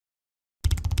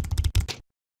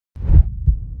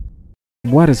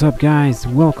What is up, guys?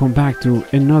 Welcome back to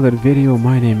another video.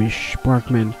 My name is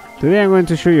Sparkman. Today I'm going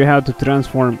to show you how to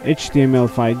transform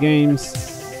HTML5 games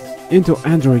into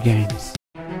Android games.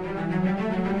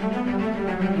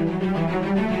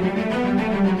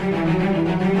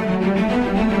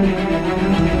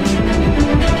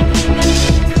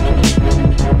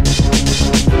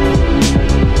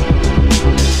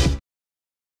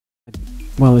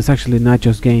 Well, it's actually not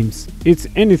just games. It's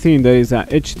anything that is a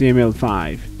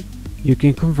HTML5. You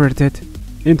can convert it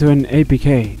into an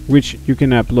APK, which you can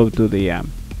upload to the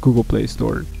Google Play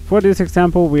Store. For this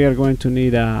example, we are going to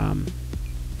need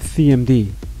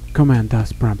CMD, command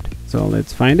as prompt. So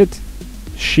let's find it,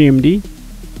 CMD,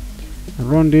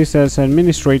 run this as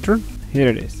administrator. Here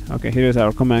it is. Okay, here is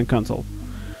our command console.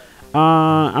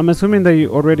 I'm assuming that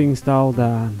you already installed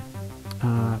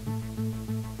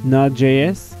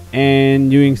Node.js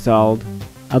and you installed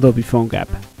Adobe Phonegap.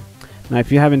 Now,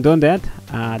 if you haven't done that,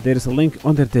 there is a link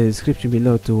under the description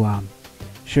below to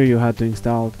show you how to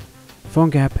install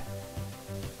Phonegap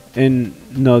in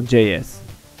Node.js.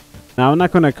 Now, I'm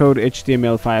not going to code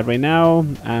HTML5 right now.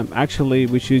 Actually,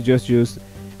 we should just use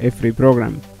a free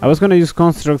program. I was going to use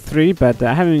Construct 3, but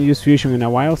I haven't used Fusion in a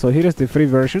while, so here is the free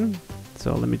version.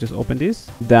 So let me just open this.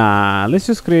 Let's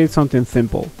just create something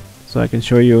simple so I can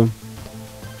show you.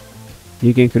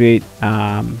 You can create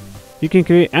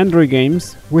Android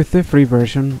games with the free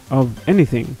version of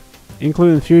anything,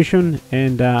 including Fusion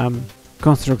and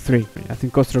Construct 3. I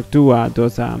think Construct 2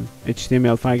 does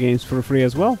HTML5 games for free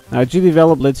as well.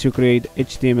 GDevelop lets you create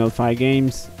HTML5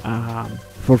 games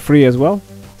for free as well.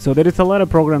 So there is a lot of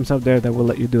programs out there that will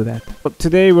let you do that. But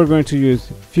today we're going to use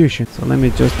Fusion. So let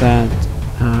me just set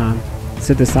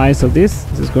the size of this.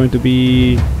 This is going to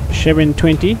be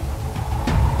 720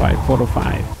 by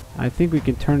 405. I think we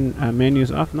can turn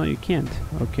menus off. No, you can't.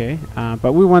 Okay,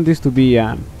 but we want this to be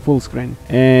full screen.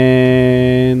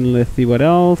 And let's see what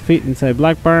else. Fit inside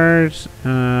black bars.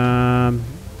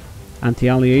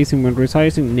 Anti-aliasing when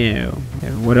resizing. No.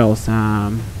 What else?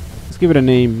 Let's give it a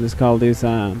name. Let's call this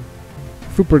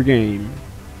Super Game.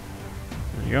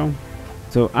 There you go.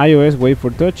 So iOS, wait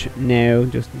for touch. No,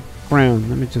 just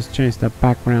ground. Let me just change the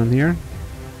background here.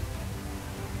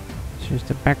 Change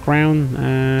the background,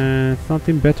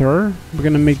 something better. We're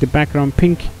gonna make the background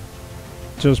pink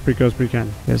just because we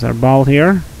can. There's our ball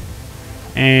here,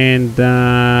 and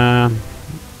let's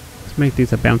make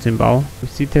this a bouncing ball. We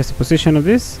see test the position of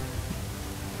this,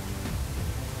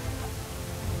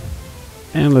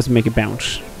 and let's make it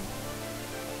bounce.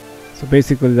 So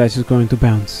basically that's just going to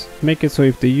bounce. Make it so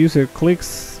if the user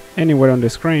clicks anywhere on the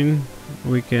screen,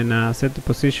 we can set the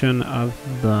position of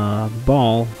the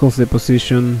ball equals the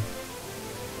position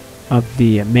of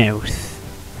the mouse,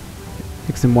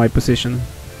 X and Y position.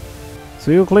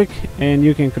 So you click and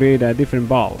you can create different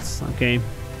balls. Okay,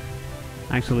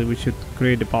 actually we should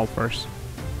create the ball first.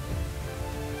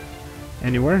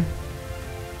 Anywhere.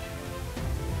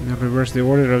 Now reverse the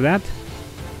order of that.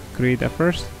 Create that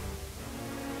first.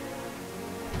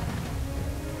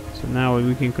 So now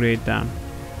we can create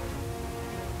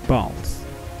balls.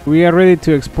 We are ready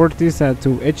to export this to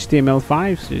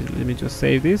HTML5. So let me just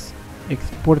save this.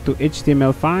 Export to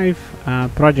HTML5,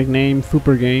 project name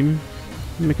Super Game.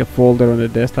 Make a folder on the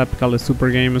desktop, call it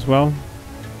Super Game as well.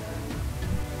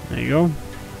 There you go.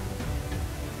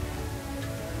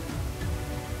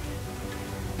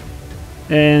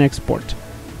 And export.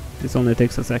 This only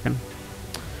takes a second.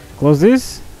 Close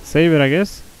this, save it, I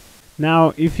guess.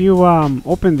 Now, if you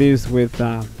open this with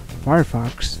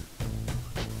Firefox,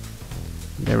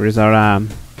 there is our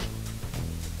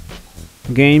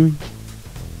game.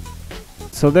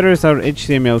 So there is our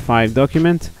HTML5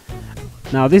 document.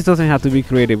 Now this doesn't have to be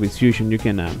created with Fusion. You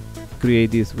can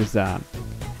create this with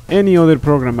any other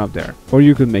program out there, or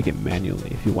you could make it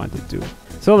manually if you wanted to.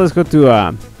 So let's go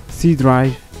to C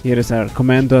drive. Here is our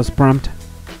command as prompt,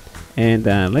 and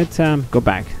let's go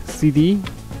back. CD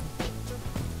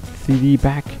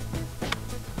back,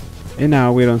 and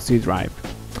now we're on C drive.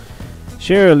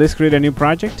 Sure, let's create a new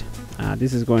project.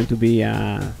 This is going to be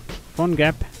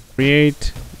Phonegap.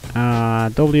 Create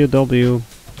www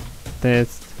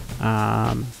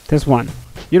test1.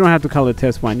 You don't have to call it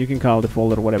test1. You can call the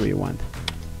folder whatever you want.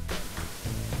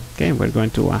 Okay, we're going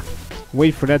to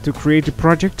wait for that to create the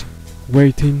project.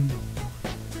 Waiting.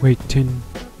 It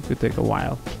could take a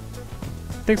while.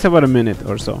 It takes about a minute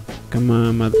or so. Come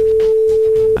on,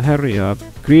 hurry up.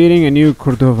 Creating a new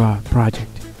Cordova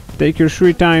project. Take your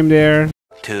sweet time there.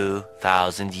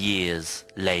 2,000 years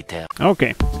later.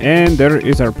 Okay, and there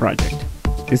is our project.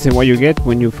 This is what you get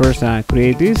when you first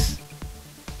create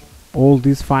all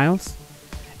these files.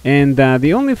 And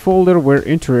the only folder we're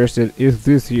interested is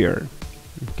this here.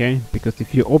 Okay, because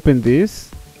if you open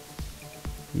this,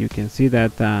 you can see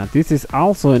that this is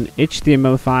also an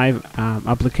HTML5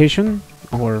 application,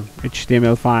 or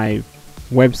HTML5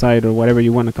 website, or whatever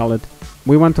you want to call it.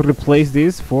 We want to replace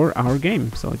this for our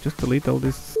game, so just delete all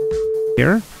this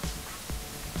here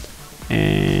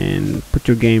and put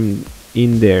your game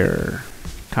in there.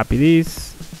 Copy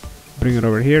this, bring it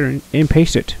over here, and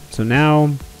paste it. So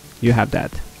now you have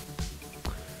that.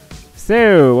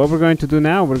 So what we're going to do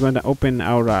now, we're going to open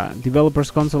our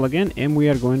developers console again, and we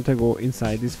are going to go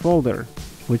inside this folder,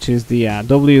 which is the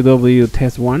www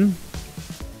test1.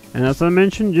 And as I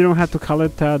mentioned, you don't have to call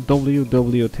it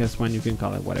www test1. You can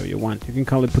call it whatever you want. You can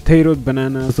call it potatoes,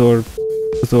 bananas, or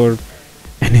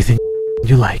anything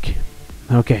you like.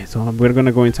 Okay, so we're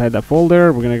gonna go inside that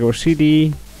folder. We're gonna go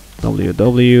cd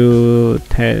www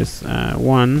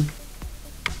test1.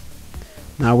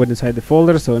 Now we're inside the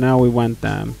folder, so now we want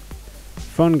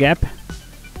Phonegap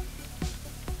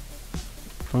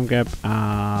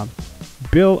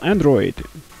build Android,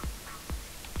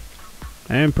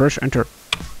 and press enter.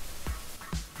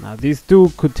 Now these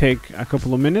two could take a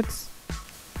couple of minutes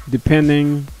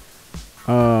depending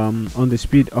on the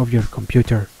speed of your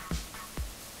computer.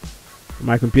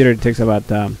 My computer, it takes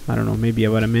about I don't know, maybe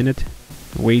about a minute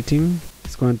waiting.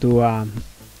 It's going to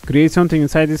create something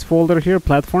inside this folder here,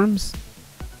 platforms.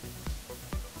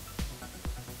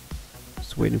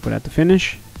 Just waiting for that to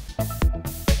finish.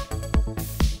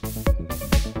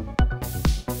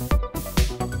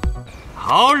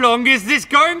 How long is this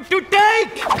going to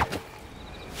take?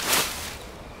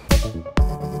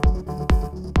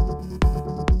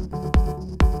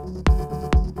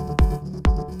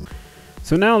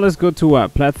 So now let's go to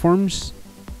platforms,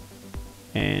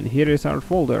 and here is our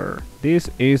folder. This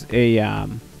is a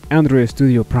Android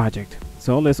Studio project.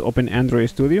 So let's open Android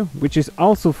Studio, which is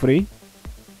also free.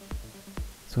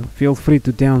 So feel free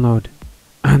to download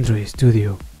Android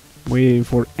Studio. Waiting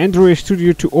for Android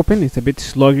Studio to open. It's a bit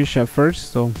sluggish at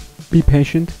first, so be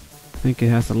patient. I think it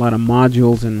has a lot of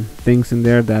modules and things in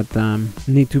there that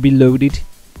need to be loaded,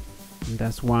 and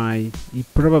that's why it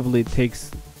probably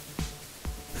takes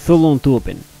so long to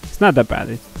open. It's not that bad.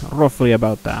 It's roughly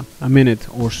about a minute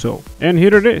or so. And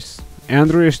here it is,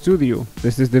 Android Studio.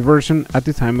 This is the version at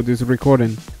the time of this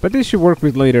recording, but this should work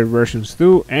with later versions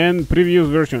too, and previous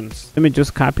versions. Let me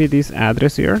just copy this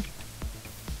address here,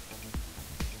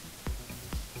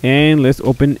 and let's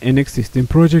open an existing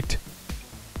project.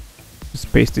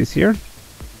 Just paste this here,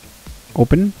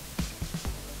 open.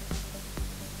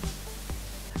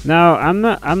 Now I'm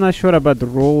not sure about the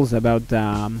rules about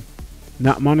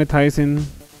not monetizing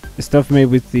stuff made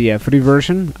with the free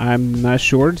version. I'm not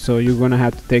sure, so you're gonna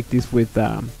have to take this with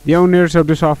the owners of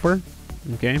the software.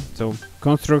 Okay, so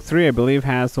Construct 3, I believe,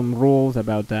 has some rules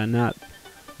about not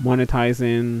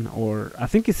monetizing, or I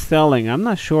think it's selling. I'm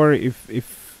not sure if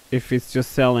it's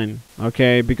just selling.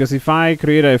 Okay, because if I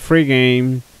create a free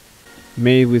game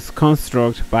made with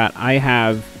Construct, but I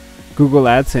have Google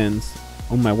AdSense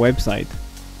on my website,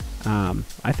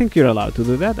 I think you're allowed to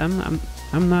do that.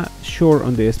 I'm not sure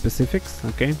on the specifics.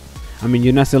 Okay, I mean,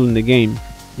 you're not selling the game,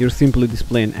 you're simply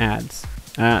displaying ads.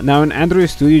 Now in Android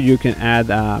Studio you can add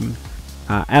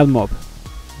admob.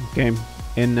 Okay,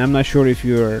 and I'm not sure if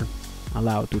you're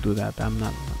allowed to do that. I'm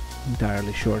not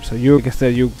entirely sure, so you, like I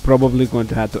said, you're probably going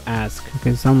to have to ask.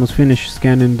 Okay, it's almost finished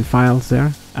scanning the files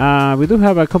there. We do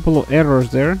have a couple of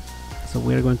errors there, so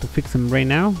we're going to fix them right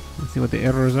now. Let's see what the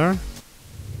errors are.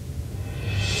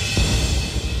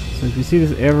 So if you see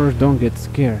these errors, don't get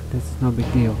scared. That's no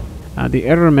big deal. The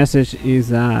error message is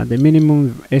the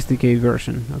minimum SDK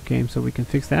version. Okay, so we can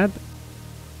fix that.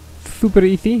 Super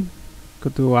easy. Go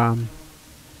to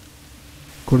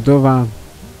Cordova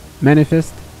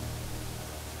manifest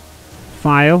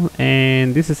file,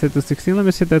 and this is set to 16. Let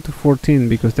me set that to 14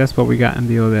 because that's what we got in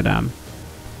the other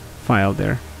file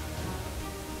there.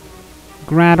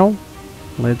 Gradle.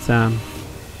 Let's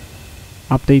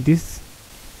update this.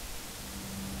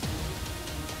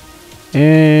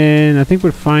 And I think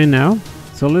we're fine now.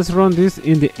 So let's run this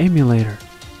in the emulator.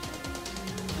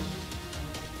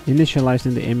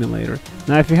 Initializing the emulator.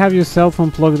 Now if you have your cell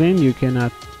phone plugged in, you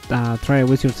cannot try it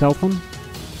with your cell phone.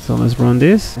 So let's run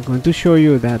this. I'm going to show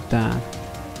you that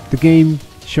the game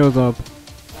shows up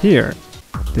here.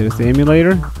 There's the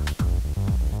emulator.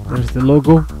 There's the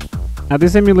logo. Now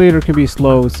this emulator can be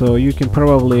slow, so you can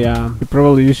probably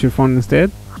use your phone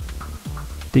instead.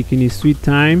 Taking your sweet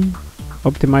time.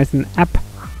 Optimizing app.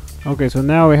 Okay, so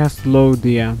now it has to load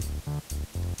the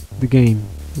game.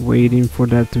 Waiting for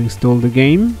that to install the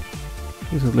game.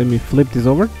 Okay, so let me flip this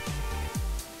over.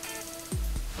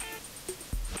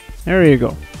 There you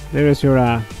go. There is your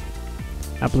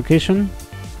application.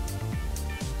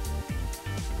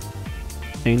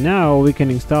 And now we can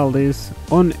install this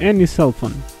on any cell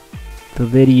phone. So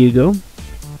there you go.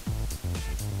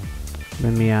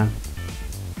 Let me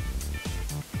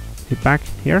hit back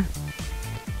here.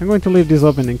 I'm going to leave this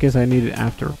open in case I need it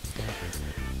after.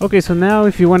 Okay, so now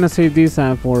if you want to save this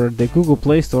for the Google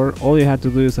Play Store, all you have to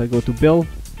do is go to build,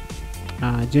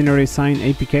 generate sign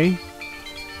APK,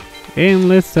 and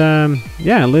let's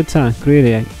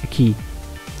create a key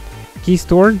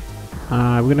store.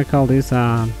 We're gonna call this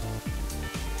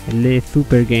Le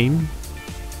Super Game.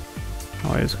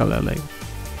 Oh, let's call it like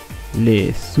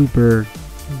Le Super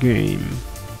Game.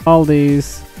 All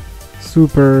these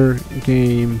Super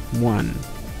Game 1.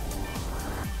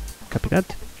 Copy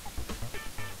that.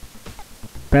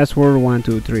 Password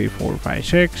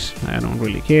 123456. I don't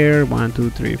really care.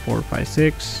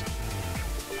 123456.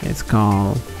 It's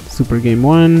called Super Game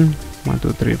 1.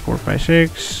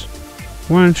 123456.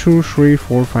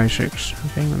 123456.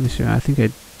 Okay, let me see. I think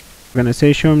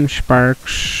organization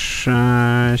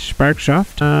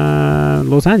Sparksoft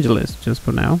Los Angeles, just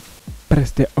for now.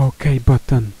 Press the OK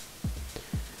button.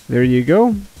 There you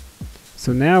go.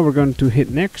 So now we're going to hit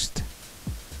next,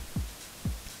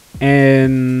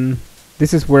 and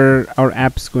this is where our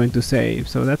app is going to save,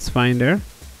 so that's fine there.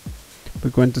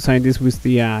 We're going to sign this with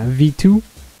the V2,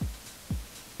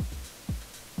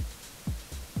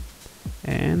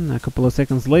 and a couple of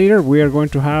seconds later we are going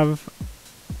to have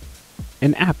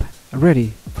an app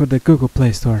ready for the Google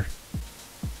Play Store.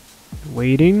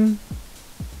 Waiting.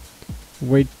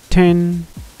 Wait 10.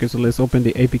 Okay, so let's open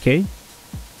the APK,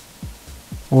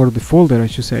 or the folder I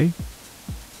should say.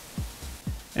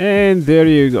 And there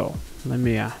you go. Let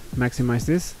me maximize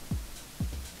this.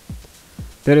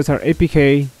 There is our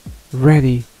APK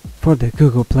ready for the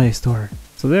Google Play Store.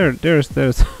 So there's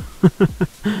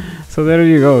so there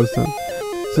you go.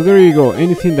 So there you go.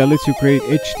 Anything that lets you create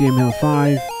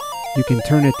HTML5, you can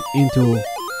turn it into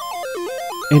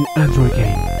an Android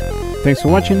game. Thanks for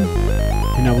watching,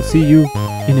 and I will see you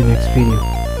in the next video.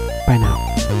 Bye now.